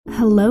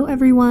Hello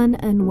everyone,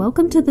 and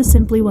welcome to the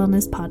Simply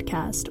Wellness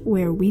podcast,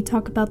 where we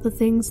talk about the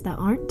things that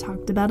aren't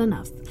talked about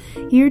enough.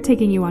 Here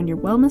taking you on your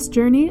wellness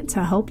journey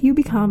to help you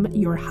become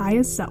your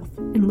highest self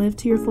and live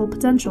to your full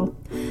potential.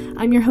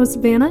 I'm your host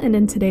Vanna, and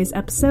in today's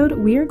episode,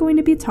 we are going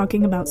to be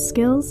talking about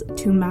skills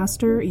to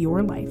master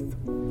your life.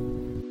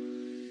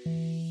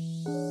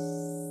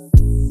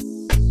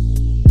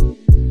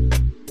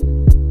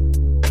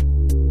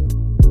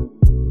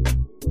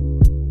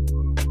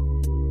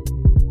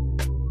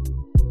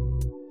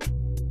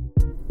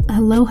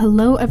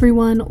 Hello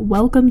everyone.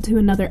 Welcome to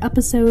another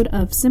episode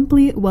of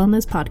Simply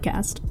Wellness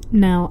Podcast.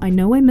 Now, I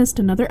know I missed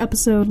another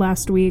episode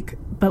last week,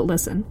 but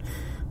listen,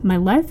 my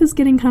life is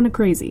getting kind of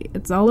crazy.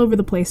 It's all over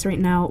the place right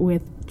now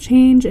with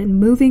change and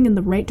moving in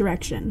the right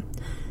direction.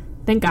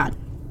 Thank God.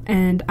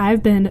 And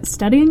I've been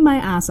studying my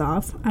ass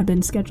off. I've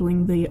been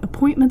scheduling the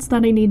appointments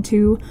that I need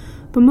to,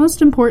 but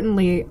most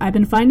importantly, I've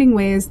been finding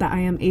ways that I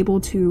am able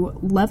to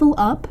level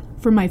up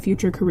for my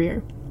future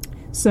career.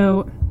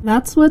 So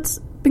that's what's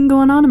been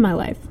going on in my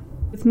life.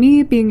 With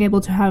me being able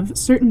to have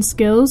certain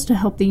skills to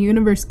help the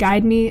universe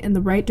guide me in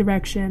the right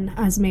direction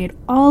has made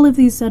all of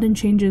these sudden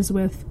changes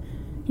with,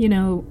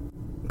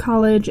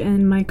 college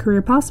and my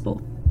career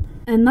possible.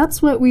 And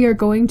that's what we are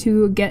going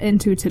to get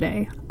into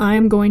today.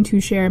 I'm going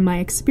to share my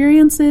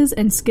experiences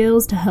and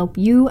skills to help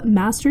you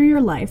master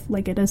your life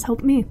like it has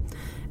helped me.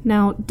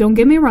 Now, don't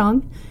get me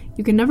wrong,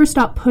 you can never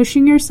stop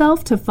pushing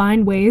yourself to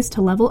find ways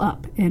to level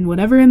up in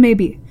whatever it may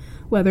be.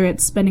 Whether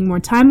it's spending more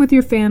time with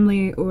your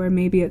family, or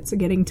maybe it's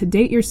getting to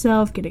date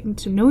yourself, getting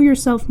to know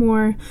yourself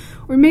more,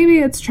 or maybe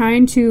it's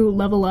trying to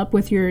level up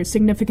with your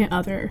significant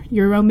other,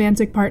 your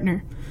romantic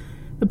partner.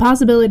 The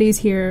possibilities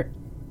here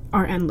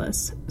are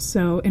endless.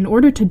 So in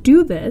order to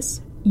do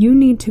this, you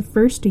need to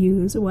first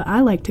use what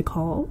I like to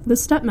call the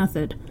STEP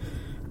method.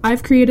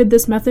 I've created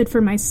this method for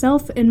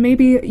myself, and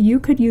maybe you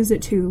could use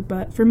it too,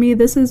 but for me,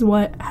 this is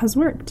what has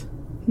worked.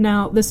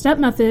 Now, the STEP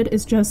method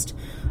is just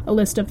a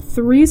list of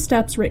 3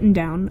 steps written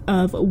down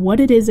of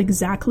what it is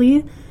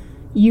exactly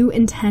you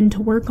intend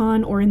to work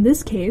on, or in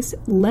this case,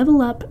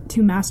 level up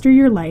to master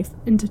your life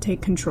and to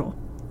take control.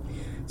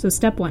 So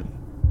step 1,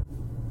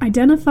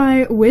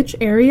 identify which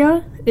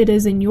area it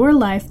is in your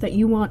life that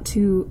you want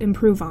to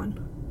improve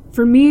on.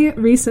 For me,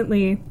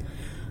 recently,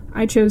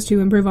 I chose to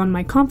improve on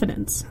my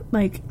confidence.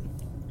 Like,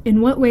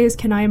 in what ways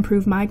can I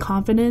improve my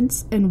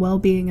confidence and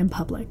well-being in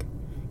public?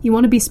 You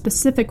want to be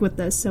specific with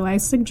this, so I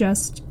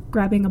suggest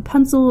grabbing a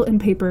pencil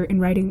and paper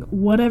and writing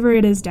whatever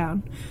it is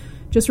down.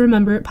 Just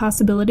remember,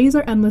 possibilities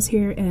are endless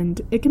here, and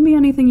it can be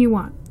anything you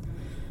want.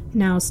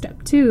 Now,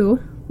 step 2,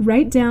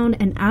 write down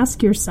and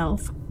ask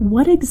yourself,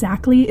 what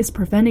exactly is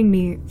preventing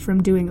me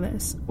from doing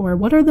this? Or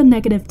what are the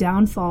negative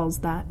downfalls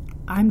that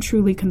I'm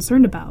truly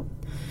concerned about?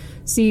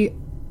 See,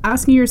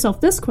 asking yourself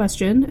this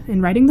question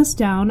and writing this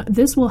down,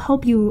 this will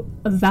help you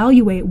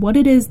evaluate what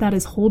it is that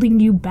is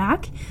holding you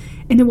back,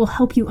 and it will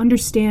help you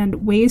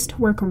understand ways to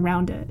work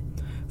around it.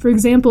 For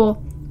example,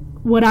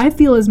 what I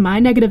feel is my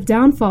negative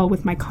downfall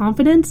with my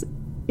confidence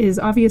is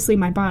obviously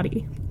my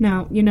body.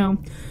 Now,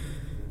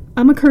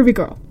 I'm a curvy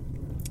girl.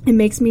 It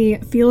makes me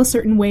feel a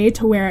certain way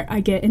to where I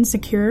get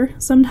insecure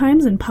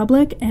sometimes in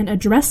public, and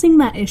addressing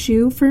that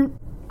issue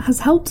has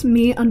helped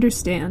me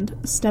understand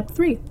step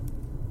 3.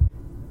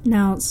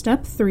 Now,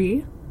 step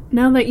 3,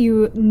 now that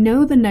you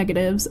know the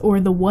negatives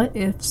or the what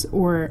ifs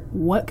or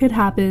what could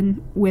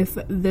happen with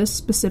this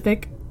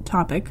specific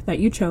topic that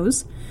you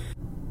chose,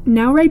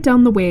 now write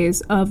down the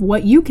ways of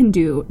what you can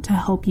do to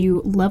help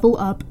you level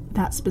up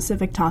that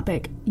specific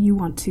topic you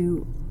want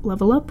to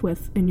level up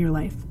with in your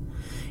life.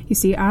 You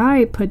see,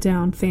 I put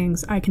down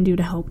things I can do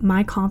to help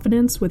my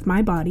confidence with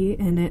my body,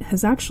 and it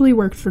has actually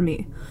worked for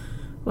me.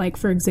 Like,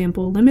 for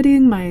example,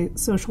 limiting my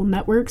social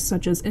networks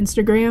such as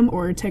Instagram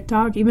or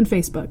TikTok, even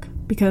Facebook,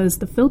 because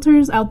the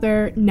filters out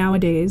there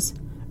nowadays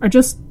are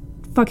just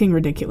fucking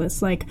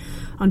ridiculous. Like,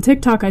 on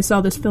TikTok, I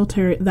saw this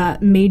filter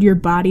that made your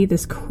body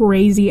this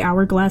crazy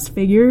hourglass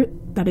figure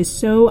that is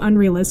so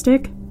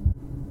unrealistic.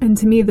 And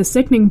to me, the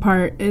sickening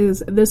part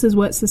is this is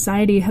what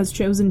society has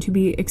chosen to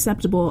be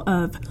acceptable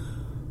of,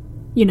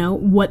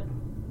 what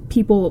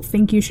people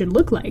think you should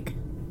look like,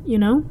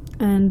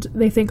 And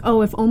they think,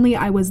 oh, if only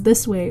I was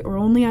this way, or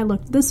only I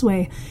looked this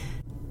way,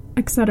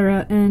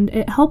 etc. And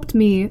it helped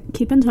me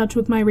keep in touch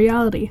with my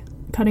reality,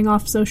 cutting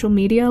off social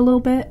media a little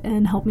bit,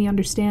 and help me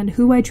understand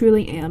who I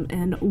truly am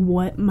and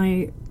what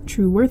my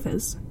true worth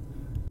is.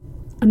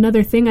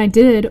 Another thing I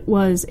did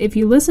was, if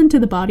you listen to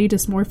the body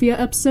dysmorphia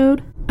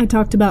episode, I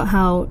talked about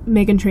how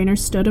Meghan Trainor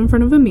stood in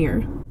front of a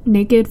mirror,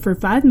 naked for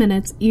 5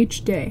 minutes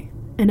each day,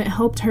 and it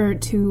helped her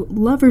to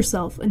love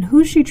herself and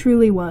who she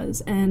truly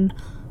was. And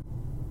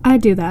I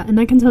do that, and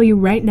I can tell you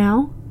right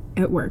now,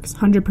 it works,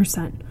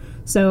 100%.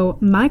 So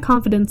my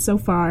confidence so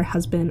far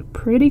has been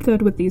pretty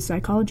good with these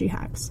psychology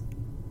hacks.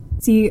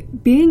 See,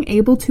 being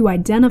able to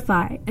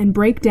identify and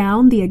break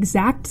down the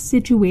exact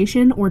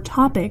situation or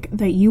topic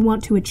that you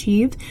want to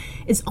achieve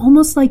is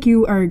almost like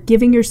you are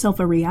giving yourself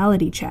a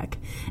reality check.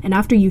 And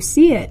after you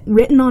see it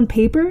written on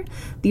paper,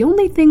 the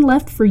only thing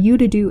left for you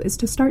to do is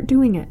to start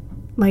doing it.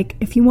 Like,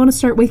 if you want to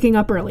start waking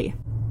up early,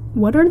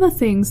 What are the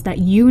things that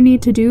you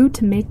need to do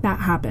to make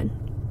that happen?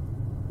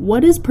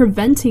 What is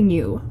preventing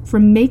you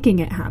from making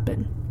it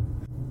happen?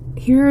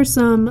 Here are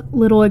some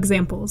little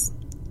examples,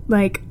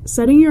 like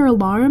setting your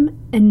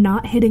alarm and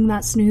not hitting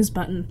that snooze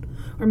button,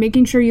 or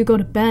making sure you go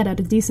to bed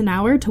at a decent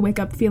hour to wake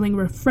up feeling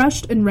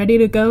refreshed and ready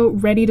to go,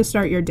 ready to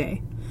start your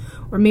day.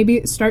 Or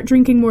maybe start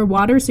drinking more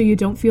water so you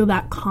don't feel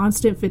that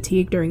constant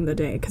fatigue during the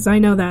day, because I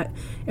know that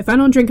if I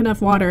don't drink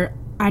enough water,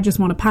 I just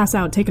want to pass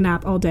out, take a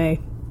nap all day,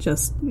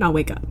 just not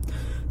wake up.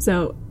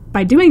 So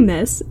by doing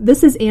this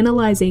is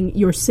analyzing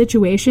your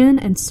situation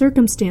and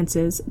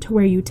circumstances to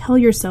where you tell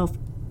yourself,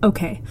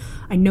 okay,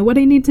 I know what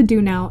I need to do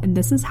now, and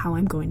this is how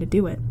I'm going to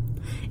do it.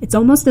 It's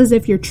almost as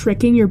if you're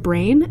tricking your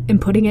brain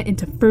and putting it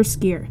into first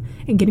gear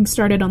and getting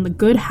started on the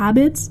good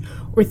habits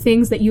or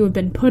things that you have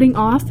been putting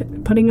off,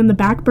 putting in the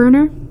back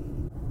burner.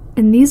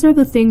 And these are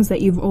the things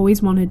that you've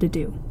always wanted to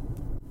do.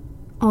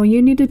 All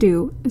you need to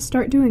do is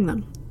start doing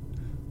them.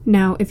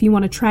 Now, if you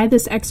want to try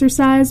this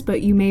exercise,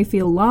 but you may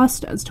feel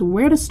lost as to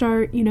where to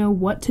start,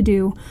 what to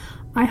do,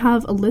 I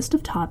have a list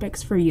of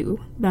topics for you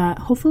that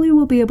hopefully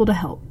will be able to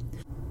help.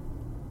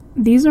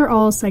 These are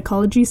all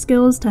psychology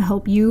skills to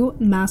help you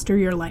master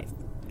your life.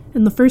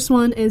 And the first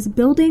one is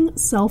building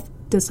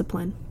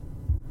self-discipline.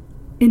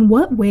 In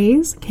what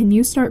ways can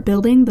you start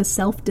building the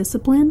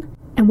self-discipline,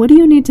 and what do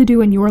you need to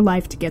do in your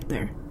life to get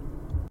there?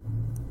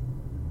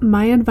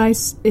 My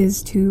advice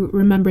is to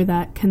remember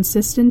that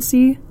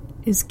consistency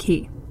is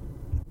key.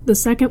 The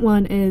second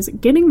one is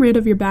getting rid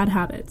of your bad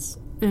habits.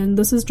 And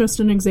this is just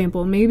an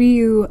example. Maybe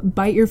you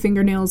bite your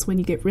fingernails when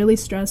you get really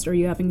stressed or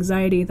you have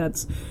anxiety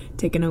that's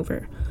taken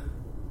over.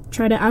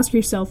 Try to ask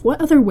yourself,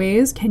 what other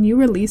ways can you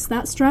release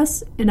that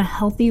stress in a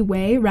healthy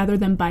way rather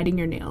than biting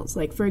your nails?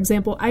 Like, for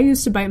example, I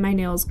used to bite my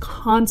nails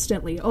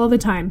constantly, all the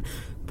time,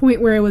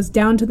 point where it was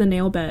down to the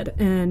nail bed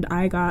and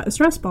I got a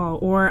stress ball,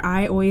 or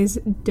I always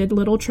did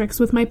little tricks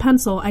with my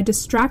pencil. I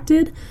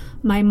distracted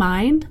my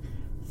mind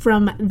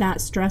from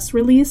that stress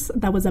release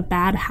that was a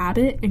bad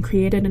habit and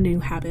created a new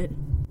habit.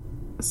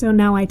 So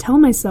now I tell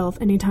myself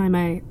anytime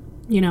I,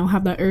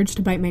 have the urge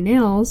to bite my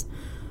nails,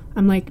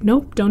 I'm like,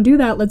 nope, don't do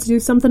that. Let's do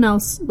something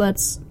else.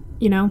 Let's,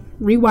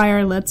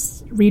 rewire.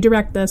 Let's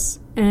redirect this.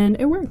 And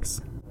it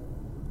works.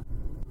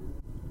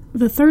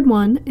 The third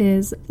one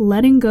is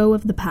letting go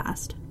of the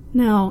past.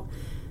 Now,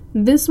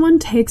 this one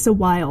takes a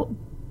while,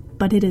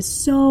 but it is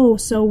so,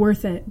 so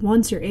worth it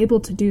once you're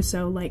able to do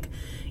so. Like,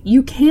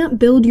 you can't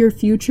build your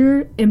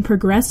future and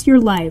progress your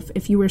life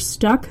if you are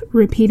stuck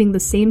repeating the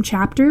same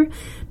chapter,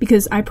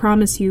 because I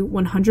promise you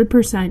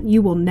 100%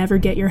 you will never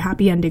get your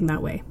happy ending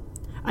that way.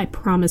 I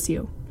promise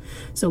you.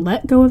 So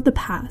let go of the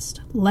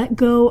past. Let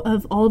go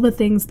of all the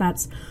things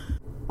that's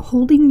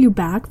holding you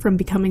back from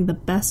becoming the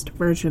best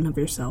version of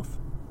yourself.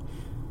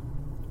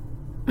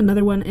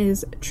 Another one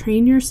is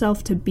train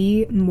yourself to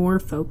be more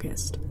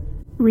focused.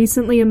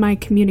 Recently in my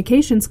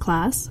communications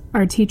class,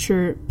 our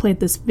teacher played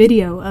this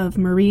video of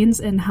Marines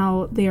and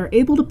how they are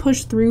able to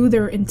push through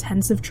their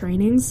intensive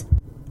trainings.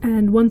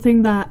 And one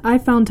thing that I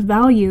found to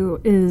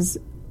value is,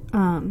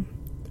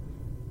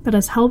 that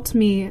has helped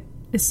me,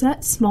 is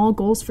set small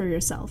goals for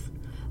yourself.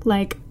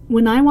 Like,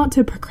 when I want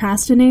to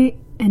procrastinate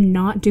and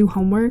not do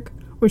homework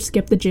or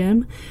skip the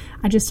gym,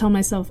 I just tell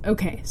myself,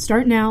 okay,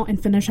 start now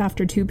and finish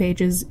after 2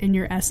 pages in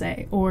your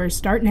essay, or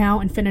start now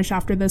and finish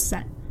after this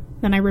set.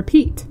 Then I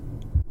repeat.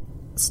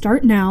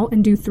 Start now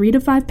and do 3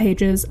 to 5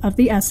 pages of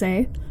the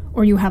essay,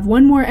 or you have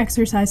one more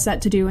exercise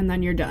set to do and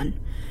then you're done.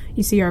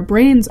 You see, our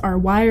brains are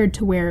wired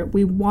to where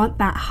we want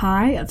that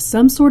high of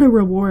some sort of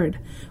reward,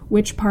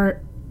 which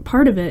part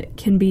of it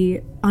can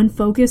be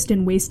unfocused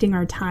and wasting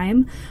our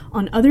time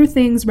on other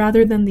things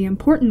rather than the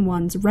important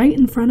ones right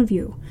in front of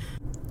you.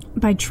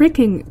 By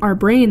tricking our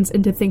brains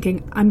into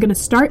thinking, I'm going to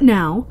start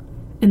now,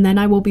 and then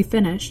I will be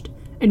finished,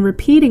 and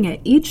repeating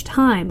it each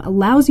time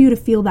allows you to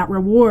feel that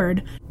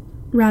reward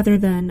rather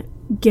than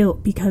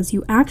guilt because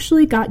you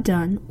actually got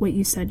done what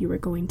you said you were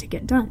going to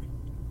get done.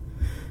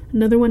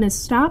 Another one is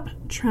stop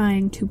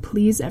trying to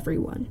please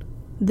everyone.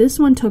 This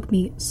one took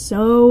me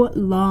so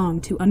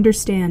long to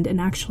understand and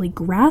actually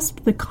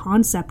grasp the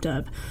concept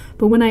of,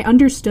 but when I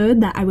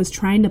understood that I was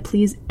trying to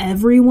please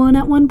everyone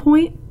at one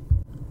point,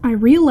 I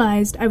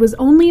realized I was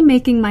only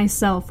making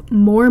myself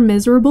more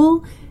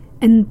miserable,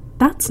 and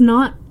that's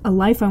not a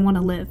life I want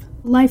to live.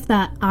 Life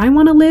that I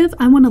want to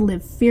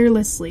live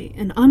fearlessly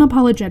and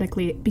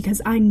unapologetically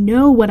because I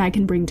know what I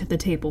can bring to the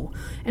table.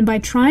 And by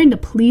trying to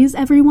please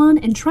everyone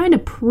and trying to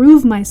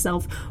prove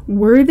myself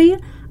worthy,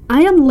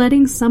 I am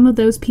letting some of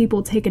those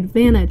people take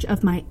advantage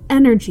of my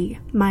energy,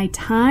 my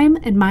time,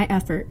 and my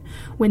effort.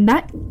 When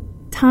that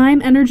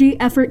time, energy,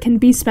 effort can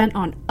be spent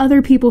on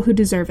other people who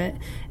deserve it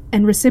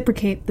and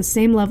reciprocate the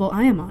same level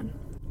I am on.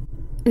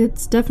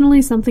 It's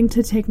definitely something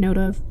to take note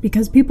of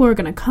because people are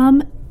going to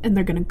come and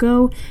they're going to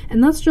go,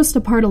 and that's just a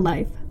part of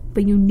life.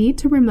 But you need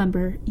to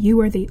remember you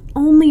are the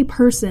only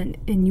person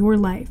in your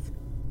life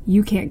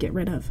you can't get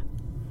rid of.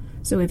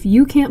 So if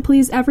you can't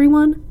please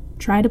everyone,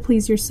 try to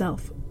please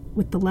yourself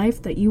with the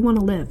life that you want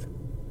to live.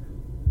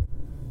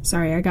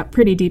 Sorry, I got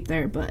pretty deep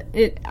there, but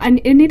it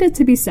needed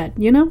to be said,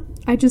 you know?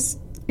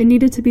 It it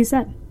needed to be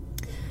said.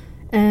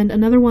 And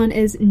another one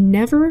is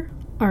never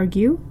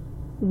argue,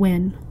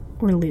 win,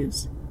 or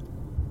lose.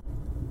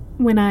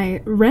 When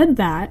I read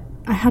that,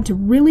 I had to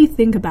really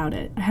think about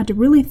it. I had to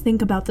really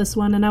think about this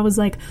one, and I was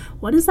like,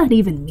 what does that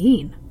even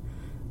mean?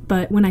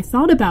 But when I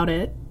thought about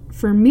it,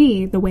 for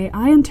me, the way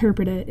I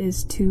interpret it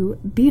is to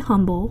be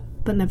humble,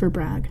 but never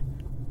brag.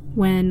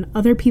 When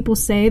other people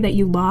say that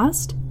you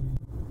lost,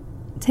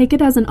 take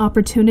it as an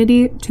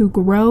opportunity to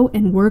grow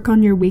and work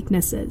on your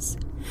weaknesses.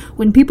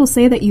 When people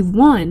say that you've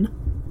won,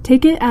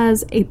 take it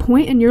as a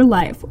point in your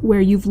life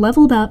where you've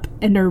leveled up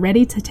and are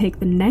ready to take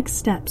the next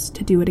steps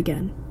to do it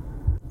again.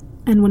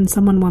 And when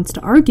someone wants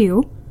to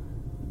argue,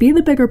 be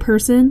the bigger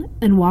person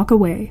and walk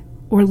away,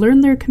 or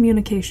learn their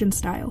communication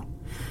style.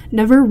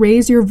 Never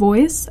raise your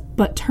voice,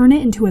 but turn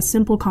it into a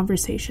simple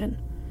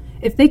conversation.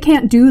 If they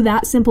can't do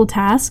that simple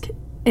task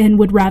and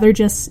would rather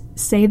just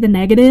say the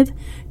negative,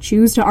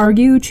 choose to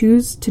argue,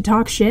 choose to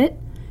talk shit,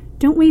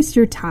 don't waste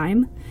your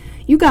time.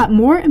 You got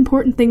more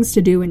important things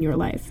to do in your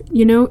life.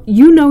 You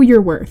know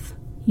your worth.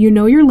 You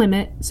know your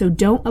limit, so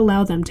don't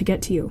allow them to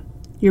get to you.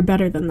 You're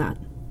better than that.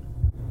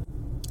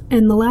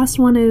 And the last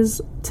one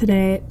is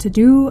today to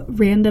do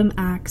random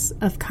acts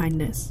of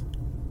kindness.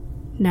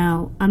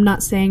 Now, I'm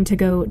not saying to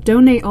go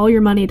donate all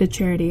your money to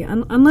charity,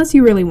 unless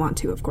you really want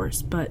to, of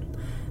course, but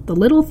the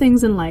little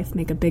things in life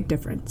make a big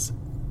difference.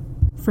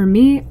 For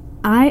me,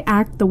 I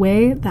act the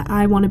way that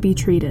I want to be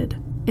treated.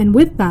 And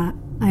with that,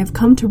 I have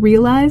come to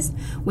realize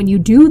when you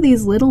do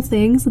these little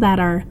things that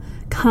are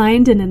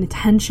kind and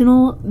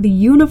intentional, the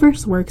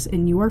universe works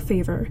in your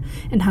favor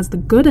and has the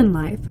good in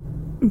life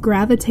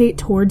gravitate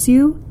towards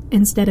you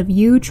instead of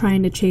you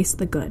trying to chase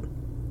the good.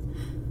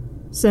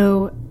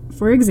 So,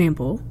 for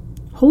example,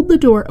 hold the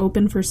door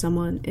open for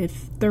someone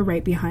if they're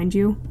right behind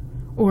you,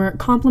 or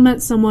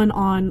compliment someone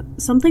on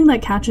something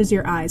that catches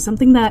your eye,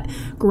 something that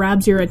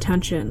grabs your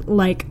attention,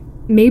 like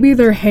maybe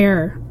their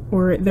hair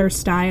or their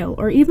style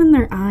or even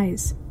their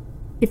eyes.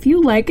 If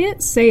you like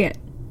it, say it.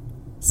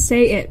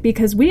 Say it,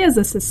 because we as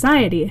a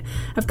society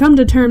have come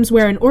to terms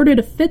where in order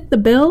to fit the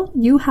bill,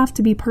 you have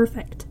to be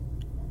perfect.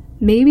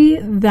 Maybe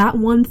that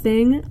one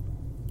thing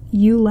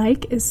you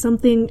like is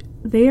something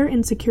they are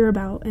insecure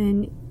about,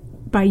 and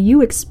by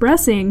you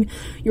expressing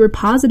your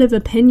positive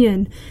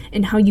opinion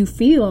and how you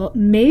feel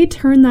may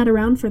turn that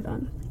around for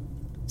them.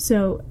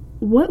 So,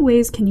 what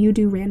ways can you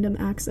do random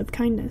acts of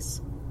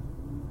kindness?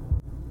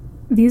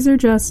 These are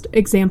just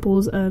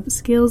examples of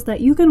skills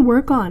that you can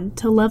work on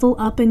to level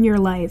up in your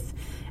life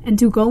and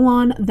to go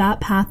on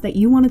that path that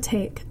you want to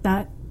take,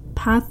 that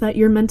path that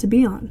you're meant to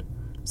be on.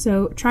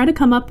 So try to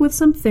come up with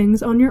some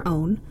things on your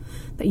own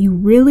that you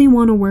really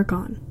want to work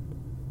on.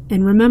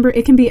 And remember,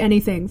 it can be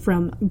anything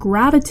from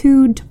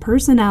gratitude to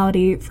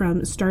personality,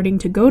 from starting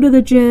to go to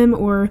the gym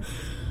or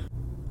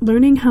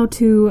learning how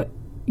to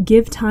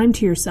give time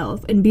to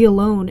yourself and be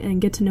alone and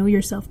get to know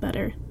yourself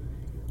better.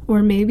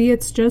 Or maybe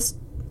it's just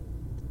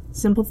a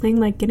simple thing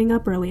like getting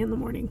up early in the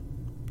morning.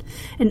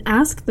 And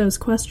ask those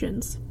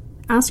questions.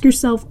 Ask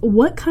yourself,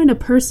 what kind of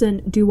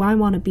person do I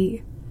want to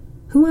be?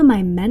 Who am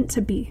I meant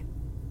to be?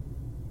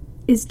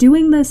 Is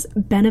doing this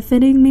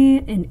benefiting me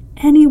in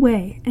any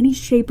way, any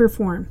shape or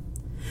form?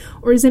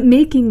 Or is it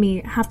making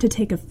me have to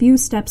take a few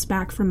steps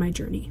back from my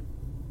journey?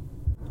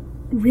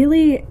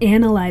 Really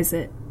analyze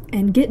it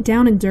and get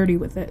down and dirty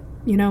with it.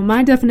 You know,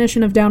 my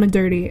definition of down and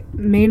dirty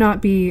may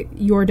not be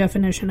your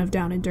definition of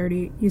down and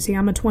dirty. You see,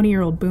 I'm a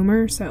 20-year-old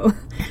boomer, so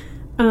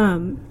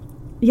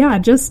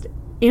just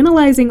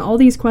analyzing all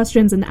these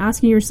questions and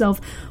asking yourself,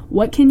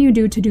 what can you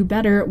do to do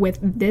better with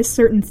this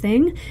certain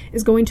thing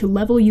is going to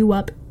level you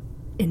up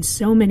in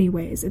so many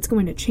ways. It's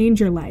going to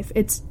change your life.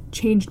 It's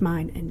changed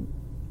mine in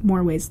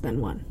more ways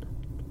than one.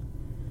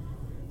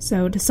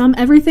 So to sum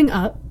everything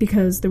up,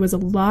 because there was a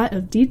lot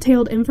of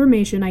detailed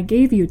information I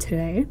gave you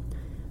today,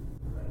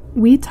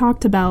 we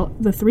talked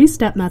about the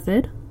 3-step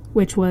method,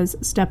 which was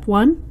step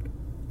 1,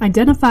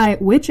 identify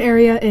which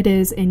area it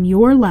is in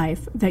your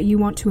life that you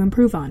want to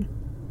improve on.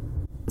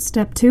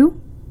 Step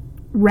 2,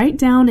 write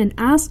down and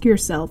ask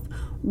yourself,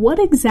 what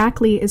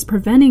exactly is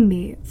preventing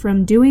me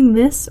from doing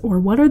this, or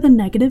what are the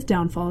negative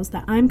downfalls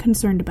that I'm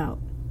concerned about?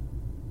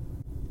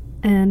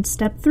 And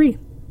step 3,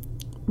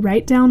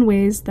 write down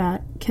ways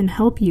that can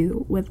help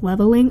you with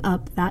leveling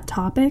up that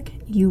topic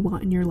you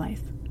want in your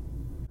life.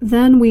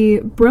 Then we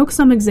broke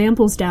some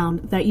examples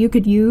down that you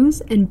could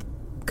use and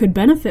could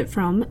benefit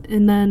from,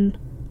 and then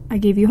I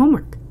gave you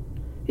homework.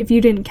 If you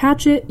didn't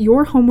catch it,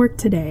 your homework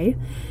today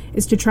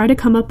is to try to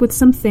come up with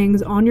some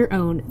things on your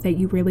own that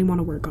you really want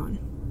to work on.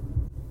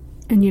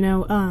 And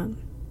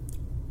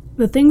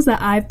the things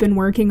that I've been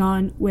working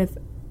on with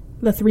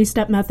the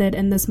 3-step method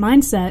and this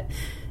mindset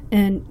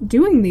and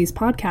doing these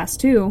podcasts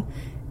too,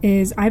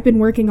 is I've been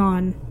working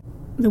on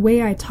the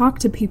way I talk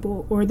to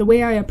people or the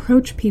way I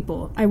approach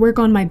people. I work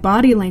on my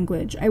body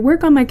language. I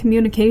work on my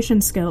communication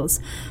skills.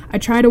 I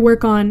try to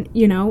work on,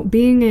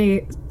 being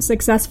a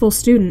successful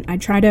student. I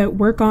try to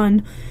work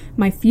on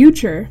my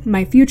future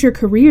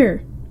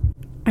career.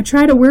 I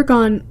try to work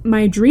on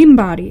my dream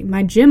body,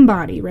 my gym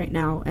body right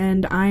now,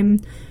 and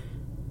I'm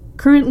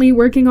currently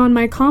working on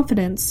my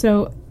confidence.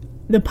 So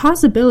the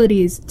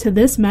possibilities to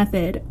this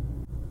method,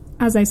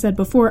 as I said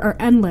before, are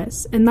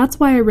endless. And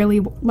that's why I really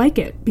like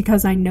it,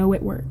 because I know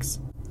it works.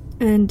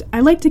 And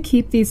I like to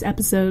keep these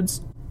episodes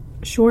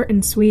short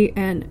and sweet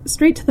and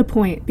straight to the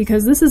point,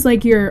 because this is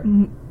like your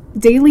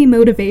daily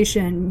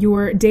motivation,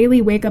 your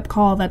daily wake-up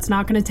call that's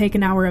not going to take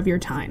an hour of your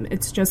time.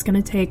 It's just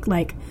going to take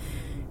like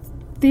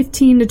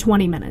 15 to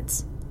 20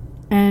 minutes.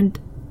 And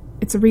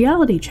it's a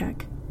reality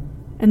check.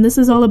 And this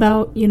is all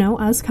about,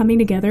 us coming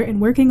together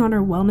and working on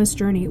our wellness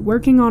journey,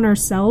 working on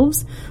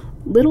ourselves,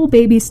 little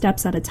baby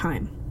steps at a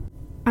time.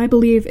 I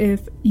believe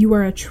if you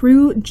are a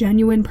true,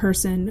 genuine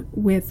person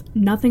with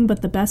nothing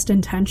but the best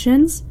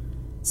intentions,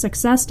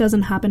 success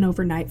doesn't happen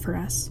overnight for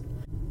us.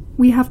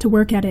 We have to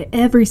work at it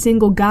every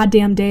single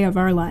goddamn day of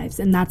our lives,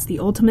 and that's the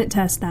ultimate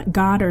test that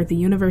God or the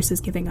universe is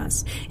giving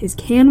us, is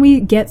can we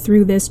get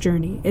through this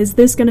journey? Is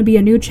this going to be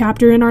a new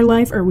chapter in our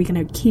life, or are we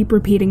going to keep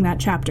repeating that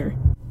chapter?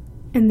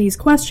 And these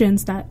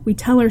questions that we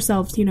tell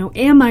ourselves,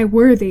 am I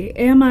worthy?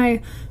 Am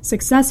I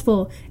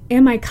successful?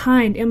 Am I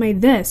kind? Am I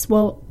this?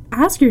 Well,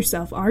 ask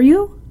yourself, are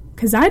you?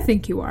 Because I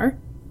think you are.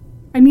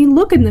 I mean,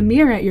 look in the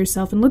mirror at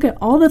yourself and look at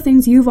all the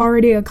things you've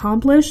already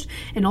accomplished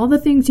and all the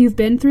things you've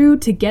been through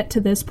to get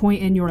to this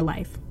point in your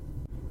life.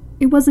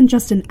 It wasn't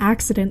just an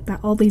accident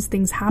that all these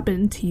things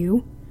happened to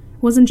you.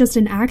 It wasn't just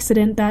an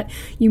accident that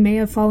you may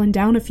have fallen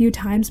down a few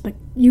times, but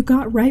you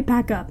got right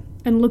back up.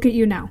 And look at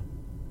you now.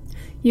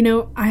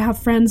 I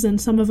have friends, and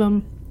some of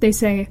them, they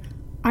say,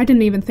 I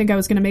didn't even think I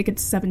was going to make it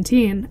to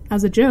 17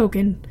 as a joke.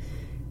 And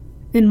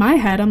in my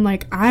head, I'm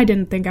like, I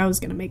didn't think I was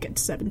going to make it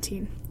to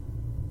 17.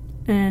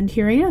 And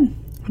here I am.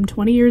 I'm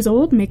 20 years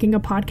old, making a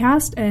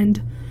podcast,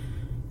 and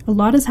a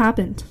lot has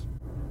happened.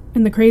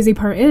 And the crazy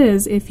part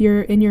is, if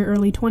you're in your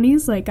early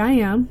 20s like I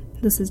am,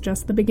 this is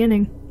just the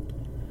beginning.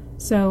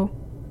 So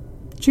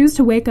choose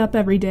to wake up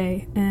every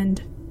day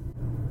and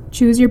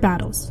choose your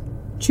battles.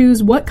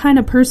 Choose what kind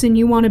of person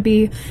you want to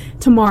be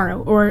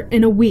tomorrow or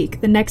in a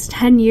week, the next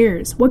 10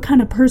 years. What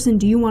kind of person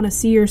do you want to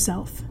see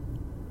yourself?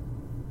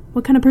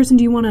 What kind of person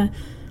do you want to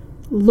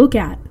look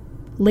at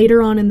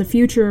later on in the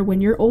future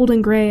when you're old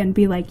and gray and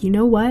be like, you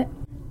know what?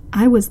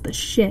 I was the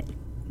shit.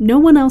 No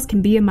one else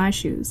can be in my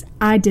shoes.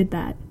 I did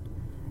that.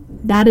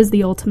 That is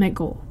the ultimate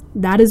goal.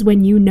 That is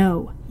when you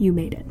know you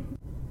made it.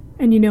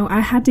 And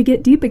I had to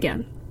get deep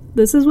again.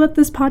 This is what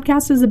this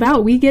podcast is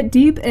about. We get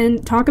deep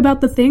and talk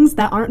about the things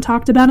that aren't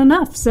talked about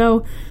enough.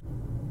 So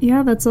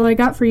yeah, that's all I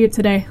got for you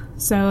today.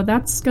 So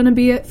that's going to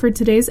be it for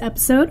today's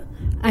episode.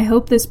 I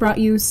hope this brought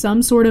you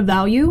some sort of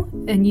value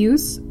and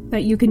use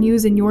that you can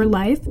use in your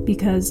life,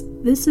 because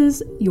this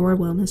is your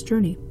wellness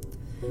journey.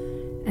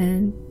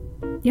 And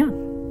yeah,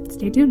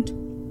 stay tuned.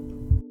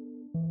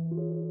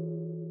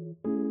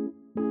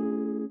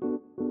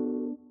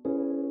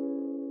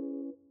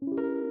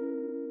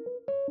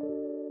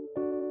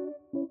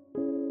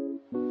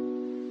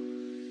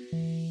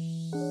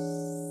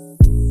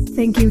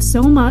 Thank you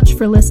so much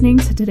for listening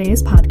to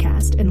today's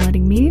podcast and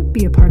letting me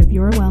be a part of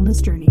your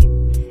wellness journey.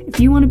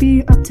 If you want to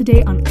be up to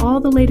date on all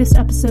the latest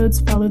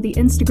episodes, follow the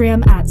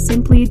Instagram at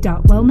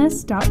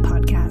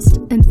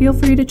simply.wellness.podcast, and feel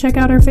free to check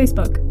out our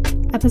Facebook.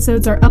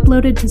 Episodes are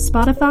uploaded to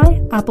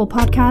Spotify, Apple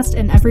Podcast,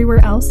 and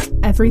everywhere else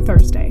every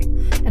Thursday.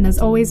 And as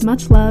always,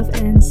 much love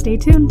and stay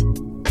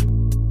tuned.